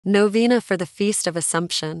Novena for the Feast of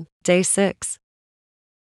Assumption, Day 6.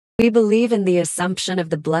 We believe in the Assumption of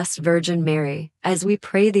the Blessed Virgin Mary. As we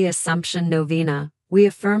pray the Assumption Novena, we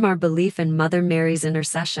affirm our belief in Mother Mary's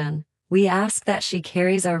intercession. We ask that she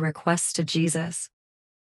carries our requests to Jesus.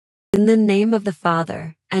 In the name of the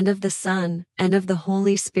Father, and of the Son, and of the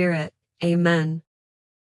Holy Spirit. Amen.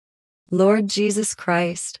 Lord Jesus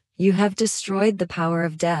Christ, you have destroyed the power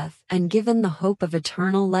of death and given the hope of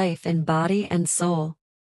eternal life in body and soul.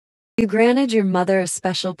 You granted your mother a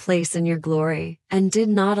special place in your glory, and did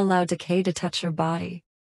not allow decay to touch her body.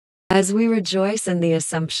 As we rejoice in the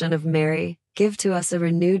Assumption of Mary, give to us a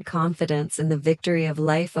renewed confidence in the victory of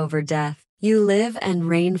life over death. You live and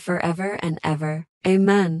reign forever and ever.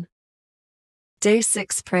 Amen. Day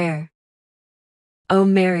 6 Prayer. O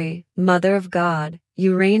Mary, Mother of God,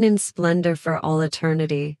 you reign in splendor for all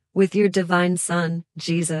eternity, with your divine Son,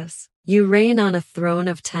 Jesus. You reign on a throne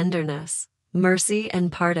of tenderness, mercy,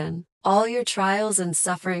 and pardon. All your trials and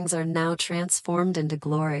sufferings are now transformed into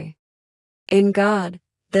glory. In God,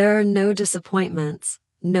 there are no disappointments,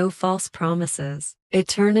 no false promises.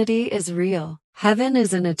 Eternity is real. Heaven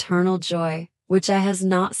is an eternal joy, which eye has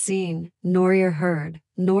not seen, nor ear heard,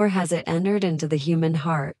 nor has it entered into the human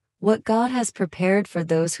heart, what God has prepared for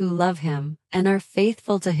those who love Him, and are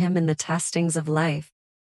faithful to Him in the testings of life.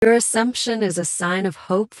 Your Assumption is a sign of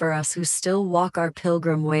hope for us who still walk our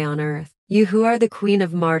pilgrim way on earth. You who are the Queen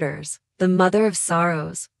of Martyrs, the Mother of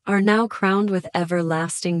Sorrows, are now crowned with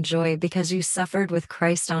everlasting joy because you suffered with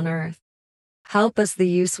Christ on earth. Help us to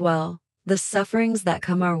use well the sufferings that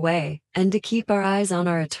come our way, and to keep our eyes on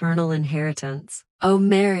our eternal inheritance. O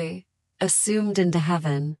Mary, assumed into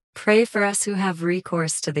heaven, pray for us who have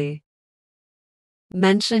recourse to thee.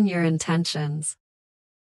 Mention your intentions.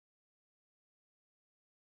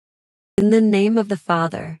 In the name of the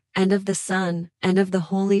Father, and of the Son, and of the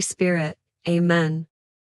Holy Spirit. Amen.